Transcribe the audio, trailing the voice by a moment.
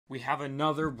We have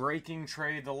another breaking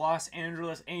trade. The Los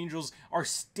Angeles Angels are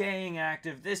staying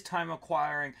active, this time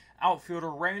acquiring outfielder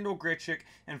Randal Grichuk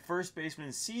and first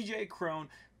baseman Cron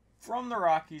from the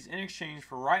Rockies in exchange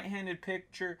for right-handed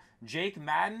pitcher Jake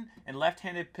Madden and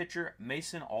left-handed pitcher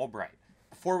Mason Albright.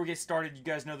 Before we get started, you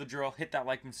guys know the drill. Hit that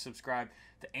like and subscribe.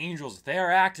 The Angels,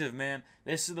 they're active, man.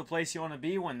 This is the place you want to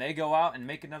be when they go out and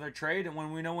make another trade, and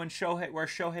when we know where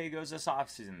Shohei goes this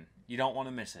offseason. You don't want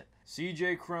to miss it.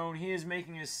 Cron, he is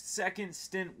making his second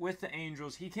stint with the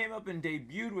Angels. He came up and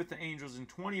debuted with the Angels in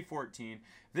 2014.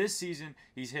 This season,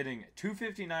 he's hitting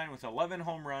 .259 with 11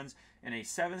 home runs and a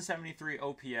 .773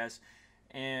 OPS.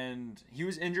 And he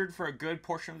was injured for a good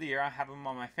portion of the year. I have him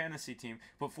on my fantasy team.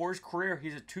 But for his career,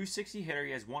 he's a .260 hitter.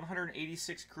 He has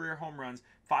 186 career home runs,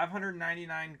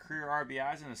 599 career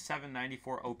RBIs, and a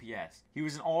 .794 OPS. He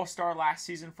was an all-star last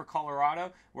season for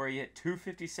Colorado, where he hit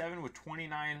 .257 with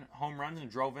 29 home runs and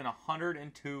drove in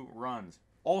 102 runs.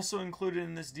 Also included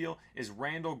in this deal is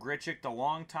Randal Grichuk, the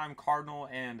longtime Cardinal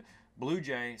and Blue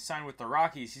Jay, signed with the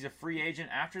Rockies. He's a free agent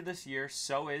after this year.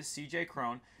 So is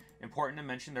Cron. Important to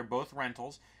mention, they're both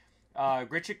rentals.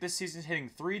 Grichuk this season is hitting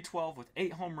 .312 with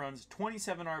 8 home runs,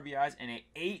 27 RBIs, and a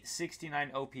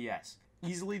 .869 OPS.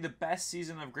 Easily the best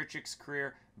season of Grichuk's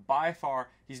career by far.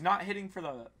 He's not hitting for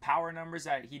the power numbers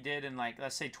that he did in, like,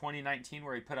 let's say 2019,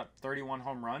 where he put up 31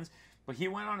 home runs. But he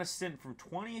went on a stint from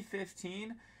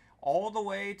 2015 all the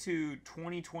way to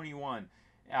 2021.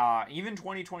 Even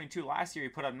 2022, last year, he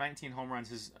put up 19 home runs.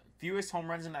 His fewest home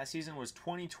runs in that season was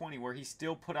 2020, where he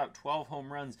still put up 12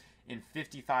 home runs in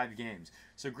 55 games.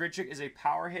 So Grichuk is a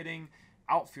power-hitting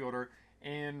outfielder,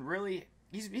 and really,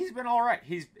 he's been all right.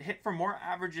 He's hit for more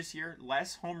average this year,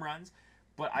 less home runs,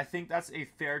 but I think that's a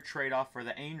fair trade-off for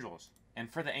the Angels.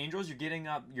 And for the Angels, you're getting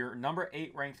up your number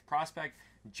 8 ranked prospect,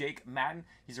 Jake Madden.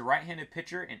 He's a right-handed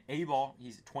pitcher in A-ball.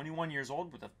 He's 21 years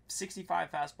old with a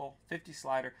 65 fastball, 50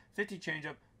 slider, 50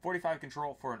 changeup, 45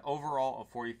 control for an overall of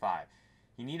 45.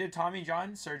 He needed Tommy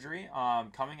John surgery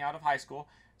coming out of high school,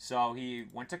 so he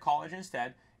went to college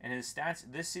instead. And his stats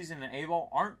this season in A-ball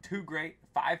aren't too great.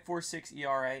 5.46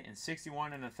 ERA and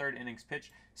 61 1/3 innings pitched,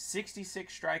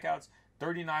 66 strikeouts,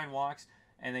 39 walks,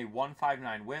 and a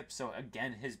 1.59 whip. So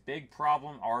again, his big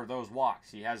problem are those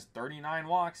walks. He has 39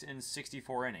 walks in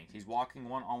 64 innings. He's walking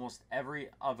one almost every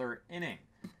other inning.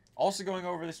 Also going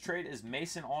over this trade is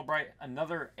Mason Albright,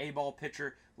 another A-ball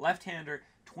pitcher, left-hander,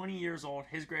 20 years old.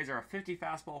 His grades are a 50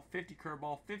 fastball, 50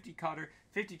 curveball, 50 cutter,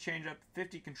 50 changeup,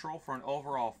 50 control for an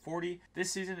overall 40.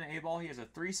 This season in A-ball, he has a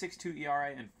 3.62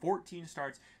 ERA and 14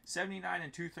 starts,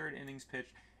 79 2/3 innings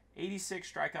pitched,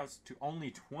 86 strikeouts to only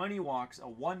 20 walks, a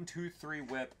 1.23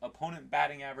 whip, opponent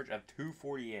batting average of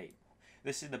 .248.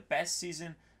 This is the best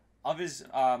season of his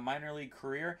minor league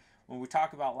career. When we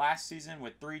talk about last season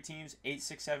with 3 teams,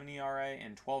 8.67 ERA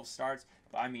and 12 starts,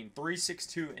 I mean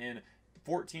 3.62 in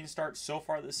 14 starts so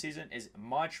far this season is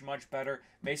much, much better.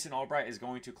 Mason Albright is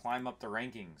going to climb up the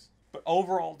rankings. But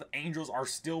overall, the Angels are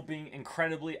still being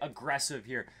incredibly aggressive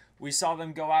here. We saw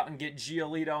them go out and get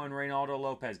Giolito and Reynaldo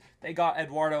Lopez. They got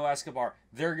Eduardo Escobar.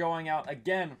 They're going out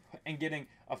again and getting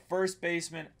a first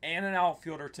baseman and an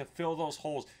outfielder to fill those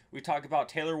holes. We talk about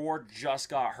Taylor Ward just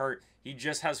got hurt. He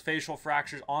just has facial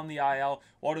fractures on the IL.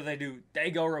 What do?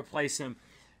 They go replace him.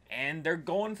 And they're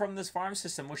going from this farm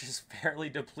system, which is fairly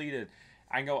depleted.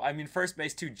 First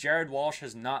base too. Jared Walsh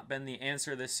has not been the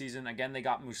answer this season. Again, they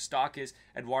got Moustakas,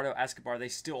 Eduardo Escobar. They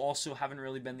still also haven't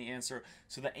really been the answer.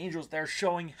 So the Angels, they're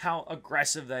showing how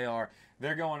aggressive they are.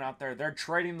 They're going out there. They're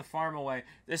trading the farm away.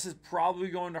 This is probably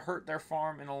going to hurt their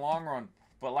farm in the long run.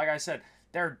 But like I said,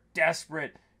 they're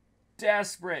desperate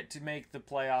to make the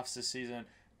playoffs this season.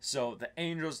 So the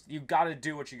Angels, you got to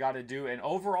do what you got to do. And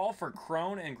overall, for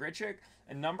Cron and Grichuk,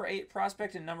 a number 8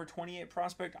 prospect and number 28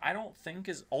 prospect, I don't think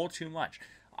is all too much.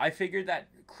 I figured that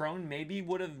Cron maybe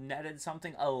would have netted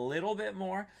something a little bit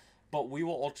more, but we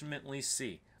will ultimately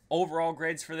see. Overall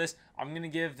grades for this, I'm going to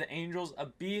give the Angels a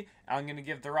B, and I'm going to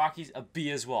give the Rockies a B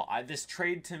as well. This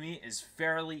trade to me is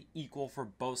fairly equal for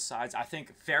both sides. I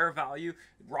think fair value,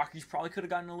 Rockies probably could have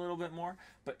gotten a little bit more,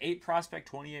 but 8 prospect,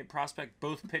 28 prospect,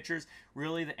 both pitchers.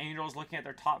 Really, the Angels looking at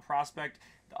their top prospect,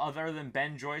 other than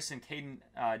Ben Joyce and Caden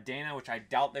Dana, which I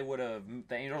doubt the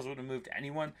Angels would have moved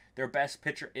anyone. Their best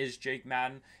pitcher is Jake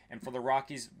Madden. And for the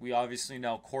Rockies, we obviously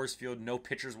know Coors Field, no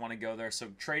pitchers want to go there. So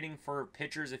trading for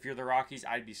pitchers, if you're the Rockies,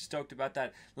 I'd be stoked about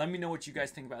that. Let me know what you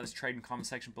guys think about this trade in the comment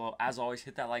section below. As always,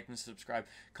 hit that like and subscribe.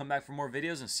 Come back for more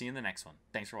videos and see you in the next one.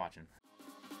 Thanks for watching.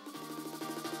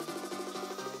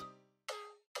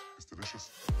 It's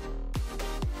delicious.